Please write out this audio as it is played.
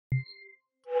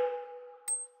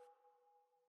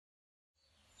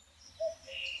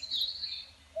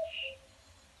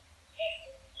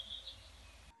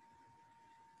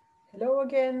Hello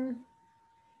again.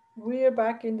 We're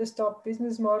back in the stop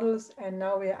business models, and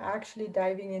now we are actually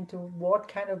diving into what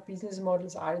kind of business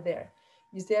models are there.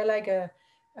 Is there like a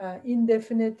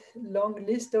indefinite long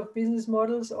list of business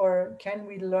models, or can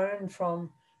we learn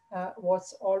from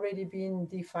what's already been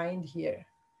defined here?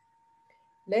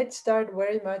 Let's start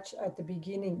very much at the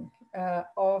beginning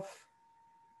of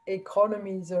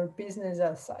economies or business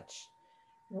as such.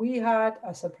 We had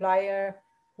a supplier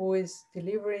who is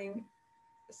delivering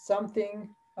something,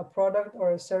 a product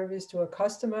or a service to a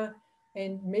customer,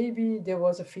 and maybe there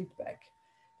was a feedback.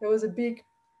 There was a big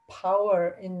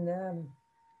power in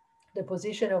the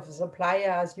position of a supplier,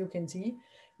 as you can see,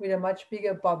 with a much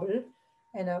bigger bubble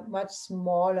and a much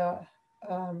smaller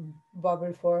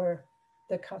bubble for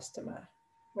the customer.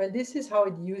 Well, this is how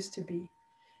it used to be.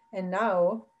 And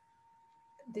now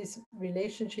this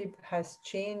relationship has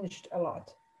changed a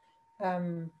lot.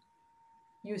 Um,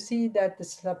 you see that the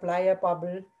supplier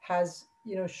bubble has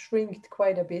shrinked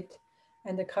quite a bit,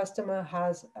 and the customer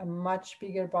has a much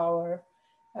bigger power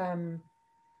um,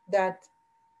 that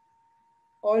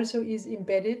also is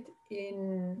embedded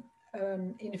in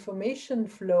information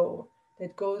flow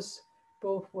that goes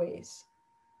both ways.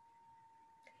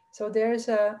 So there's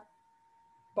a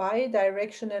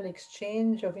bi-directional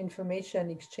exchange of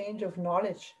information, exchange of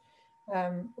knowledge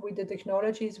with the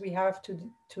technologies we have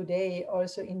today,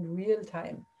 also in real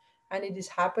time. And it is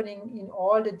happening in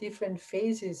all the different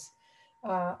phases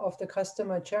of the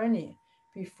customer journey,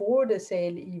 before the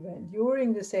sale, even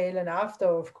during the sale, and after,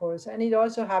 of course. And it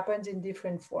also happens in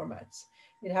different formats.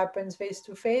 It happens face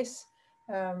to face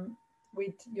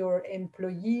with your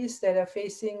employees that are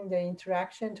facing the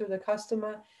interaction to the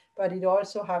customer, but it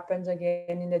also happens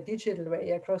again in a digital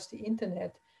way across the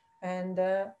internet and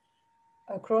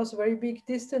across very big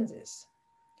distances.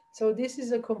 So this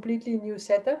is a completely new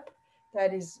setup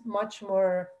that is much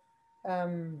more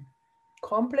um,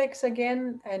 complex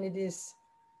again, and it is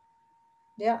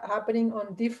happening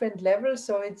on different levels.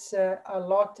 So it's a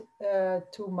lot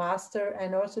to master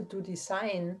and also to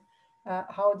design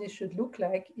how this should look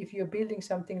like if you're building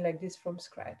something like this from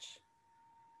scratch.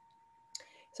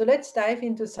 So let's dive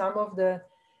into some of the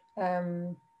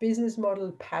business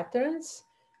model patterns.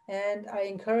 And I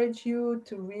encourage you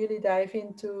to really dive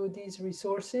into these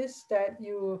resources that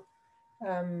you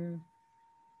um,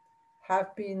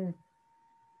 have been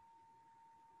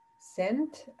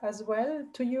sent as well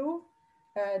to you.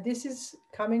 This is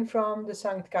coming from the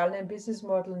St. Gallen Business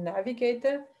Model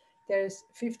Navigator. There's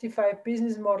 55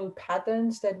 business model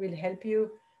patterns that will help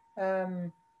you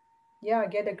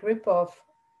get a grip of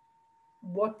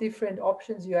what different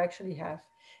options you actually have.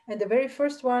 And the very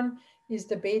first one is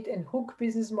the bait and hook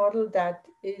business model. That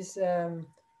is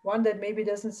one that maybe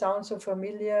doesn't sound so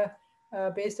familiar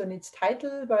based on its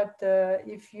title, but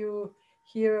if you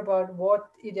hear about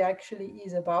what it actually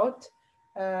is about,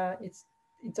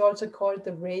 it's also called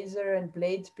the razor and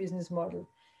blades business model.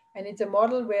 And it's a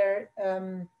model where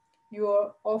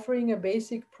you're offering a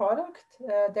basic product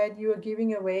that you are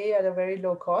giving away at a very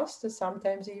low cost,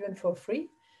 sometimes even for free,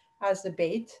 as the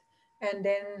bait, and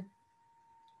then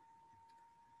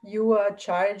you are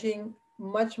charging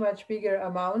much bigger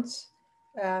amounts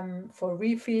for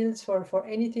refills, for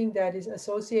anything that is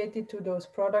associated to those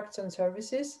products and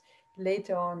services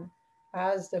later on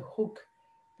as the hook,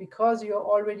 because you're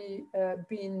already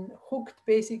been hooked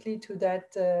basically to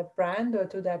that brand or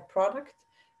to that product.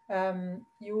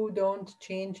 You don't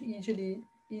change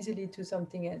easily to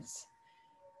something else.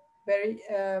 Very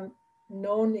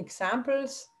known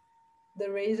examples: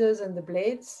 the razors and the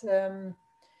blades.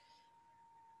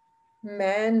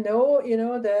 Man, no,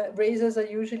 the razors are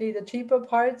usually the cheaper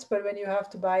parts, but when you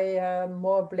have to buy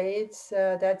more blades,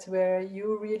 that's where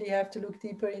you really have to look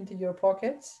deeper into your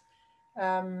pockets.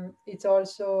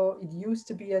 It used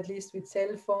to be, at least with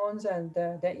cell phones and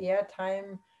the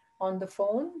airtime on the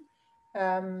phone.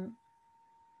 Um,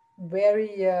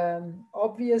 Very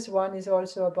obvious one is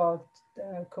also about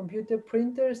computer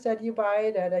printers that you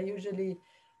buy that are usually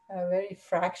a very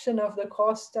fraction of the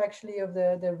cost actually of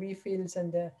the refills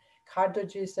and the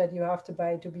cartridges that you have to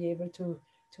buy to be able to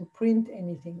print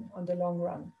anything on the long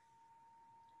run.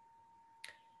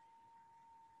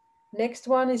 Next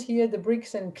one is here, the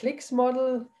bricks and clicks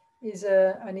model is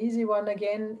an easy one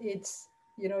again. It's,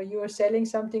 you are selling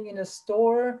something in a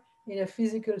store, in a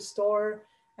physical store,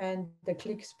 and the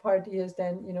clicks part is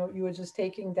then, you are just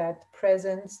taking that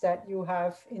presence that you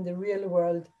have in the real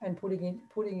world and putting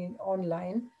it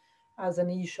online as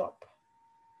an e-shop.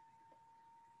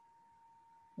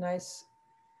 Nice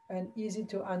and easy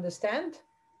to understand.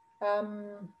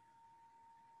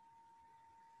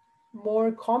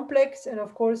 More complex and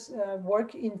of course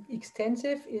work in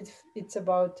extensive, it's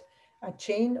about a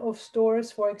chain of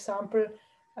stores, for example,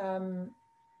 um,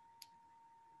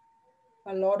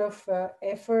 a lot of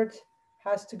effort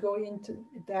has to go into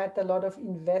that, a lot of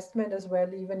investment as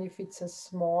well, even if it's a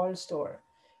small store.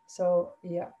 So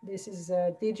yeah, this is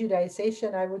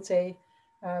digitization, I would say,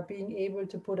 being able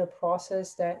to put a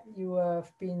process that you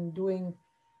have been doing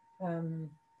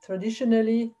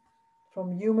traditionally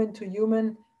from human to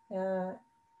human uh,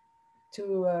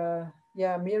 to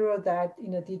yeah, mirror that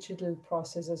in a digital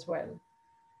process as well.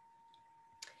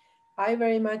 I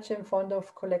very much am fond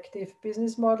of collective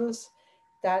business models.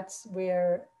 That's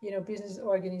where, you know, business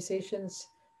organizations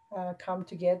come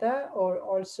together, or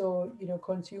also, you know,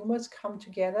 consumers come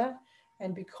together,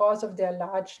 and because of their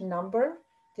large number,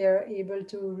 they're able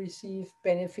to receive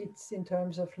benefits in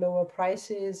terms of lower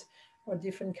prices or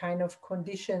different kind of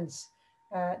conditions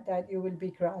that you will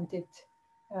be granted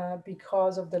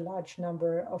because of the large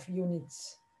number of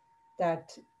units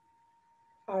that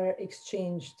are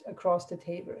exchanged across the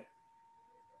table.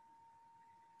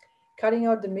 Cutting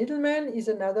out the middleman is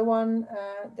another one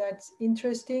that's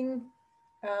interesting.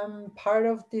 Part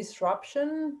of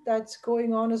disruption that's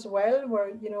going on as well,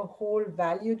 where, you know, whole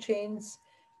value chains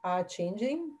are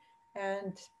changing,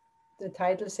 and the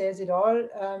title says it all.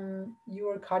 You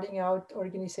are cutting out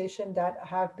organizations that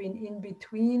have been in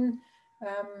between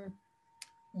um,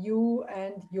 you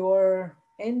and your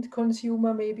end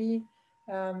consumer, maybe.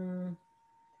 Um,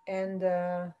 and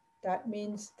that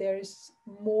means there is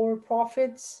more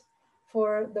profits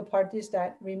for the parties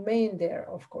that remain there,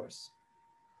 of course.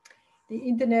 The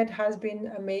internet has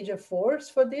been a major force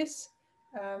for this,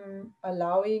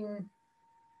 allowing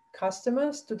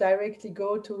customers to directly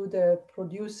go to the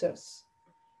producers.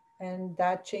 And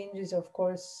that changes, of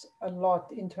course, a lot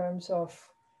in terms of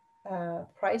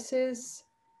prices,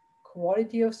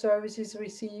 quality of services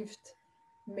received,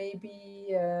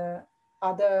 maybe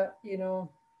other, you know,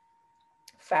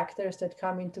 factors that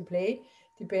come into play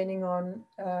depending on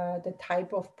the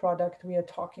type of product we are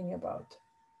talking about.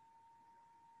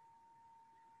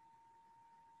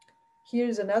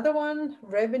 Here's another one,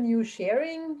 revenue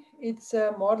sharing. It's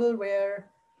a model where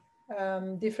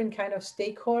different kind of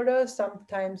stakeholders,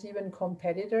 sometimes even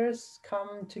competitors,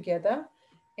 come together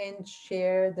and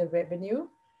share the revenue.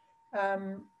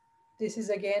 Um, this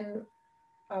is again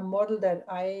a model that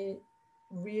I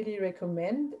really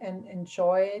recommend and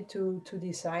enjoy to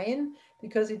design,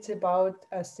 because it's about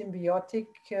a symbiotic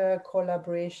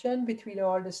collaboration between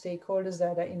all the stakeholders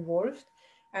that are involved,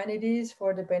 and it is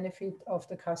for the benefit of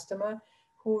the customer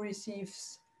who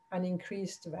receives an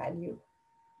increased value.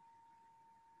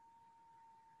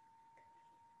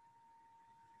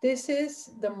 This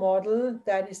is the model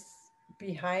that is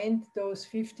behind those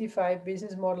 55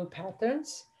 business model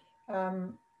patterns.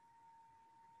 Um,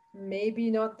 Maybe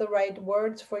not the right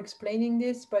words for explaining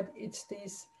this, but it's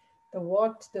this, the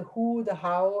what, the who, the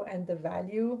how, and the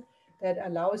value that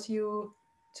allows you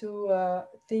to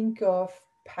think of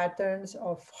patterns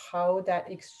of how that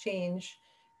exchange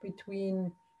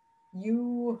between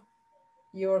you,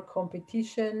 your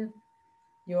competition,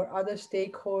 your other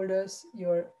stakeholders,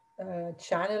 your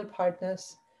channel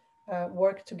partners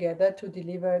work together to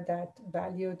deliver that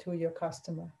value to your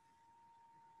customer.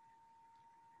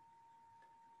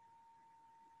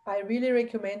 I really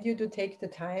recommend you to take the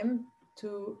time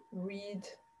to read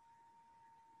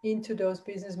into those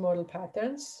business model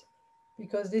patterns,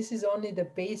 because this is only the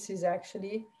basis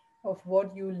actually of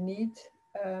what you'll need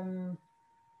um,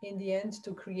 in the end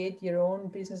to create your own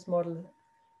business model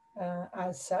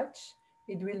as such.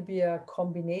 It will be a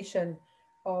combination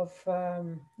of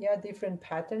yeah, different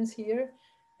patterns here.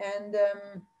 And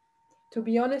to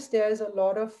be honest, there's a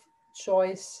lot of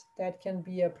choice that can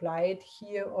be applied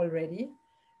here already.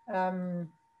 Um,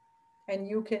 and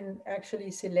you can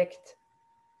actually select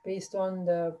based on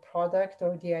the product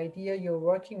or the idea you're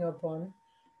working upon,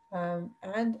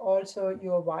 and also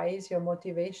your whys, your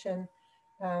motivation,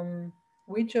 um,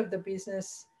 which of the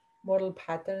business model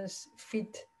patterns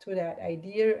fit to that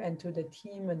idea and to the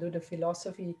team and to the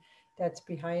philosophy that's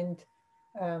behind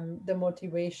the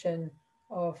motivation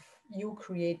of you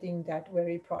creating that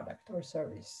very product or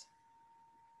service.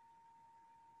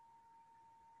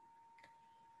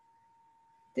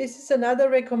 This is another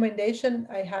recommendation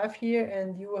I have here,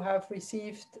 and you have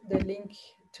received the link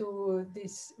to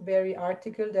this very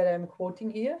article that I'm quoting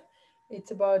here.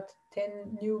 It's about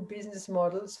 10 new business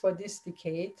models for this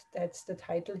decade. That's the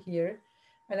title here.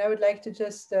 And I would like to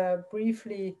just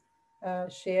briefly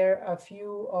share a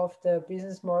few of the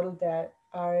business models that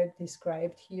are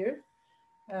described here,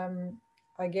 um,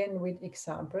 again with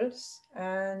examples.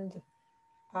 And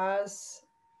as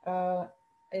an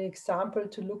example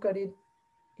to look at it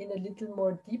in a little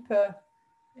more deeper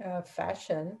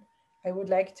fashion, I would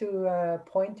like to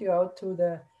point you out to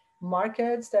the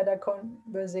markets that are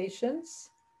conversations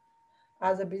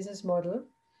as a business model.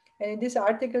 And in this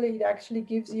article, it actually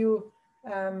gives you,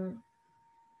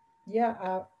 yeah,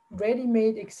 a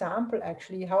ready-made example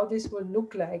actually how this will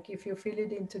look like if you fill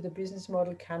it into the business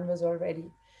model canvas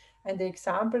already. And the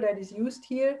example that is used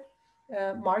here,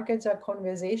 markets are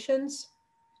conversations,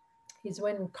 is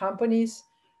when companies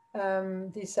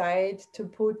decide to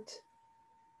put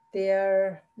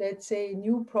their, let's say,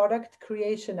 new product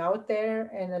creation out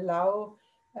there and allow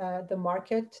the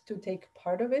market to take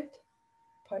part of it,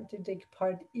 to take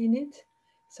part in it.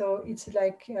 So it's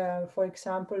like, for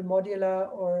example, modular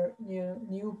or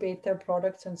new beta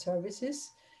products and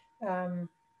services um,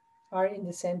 are in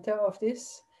the center of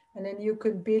this. And then you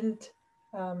could build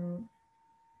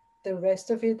the rest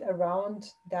of it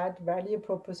around that value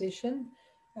proposition.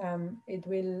 It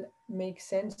will make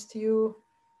sense to you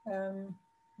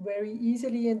very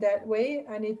easily in that way,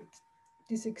 and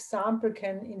this example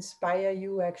can inspire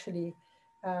you actually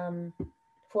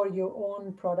for your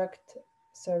own product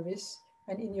service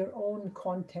and in your own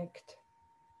context.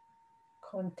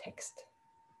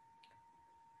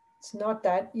 It's not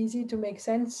that easy to make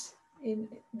sense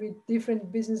with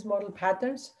different business model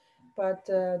patterns, but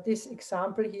this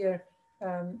example here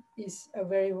is a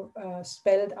very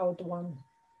spelled out one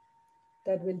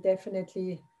that will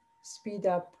definitely speed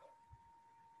up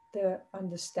the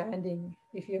understanding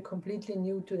if you're completely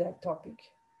new to that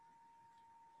topic.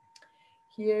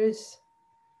 Here's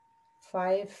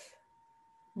 5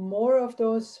 more of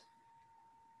those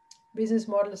business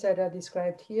models that are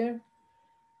described here,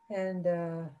 and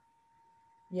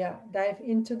yeah, dive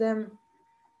into them,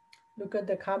 look at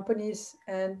the companies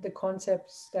and the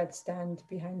concepts that stand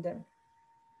behind them.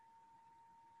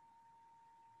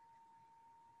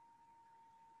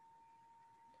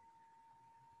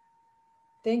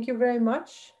 Thank you very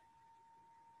much.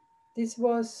 This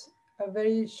was a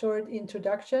very short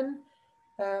introduction.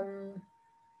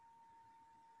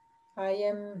 I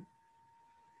am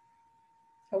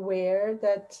aware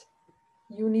that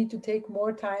you need to take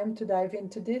more time to dive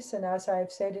into this, and as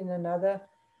I've said in another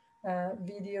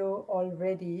video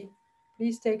already,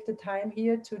 please take the time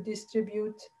here to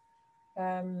distribute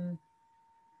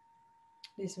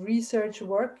this research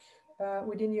work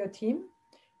within your team.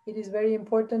 It is very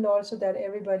important also that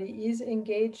everybody is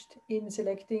engaged in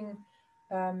selecting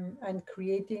and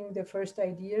creating the first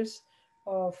ideas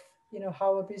of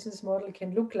how a business model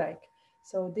can look like.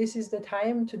 So this is the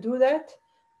time to do that.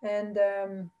 And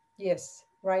yes,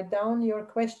 write down your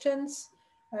questions.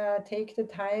 Take the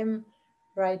time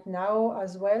right now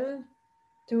as well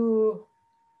to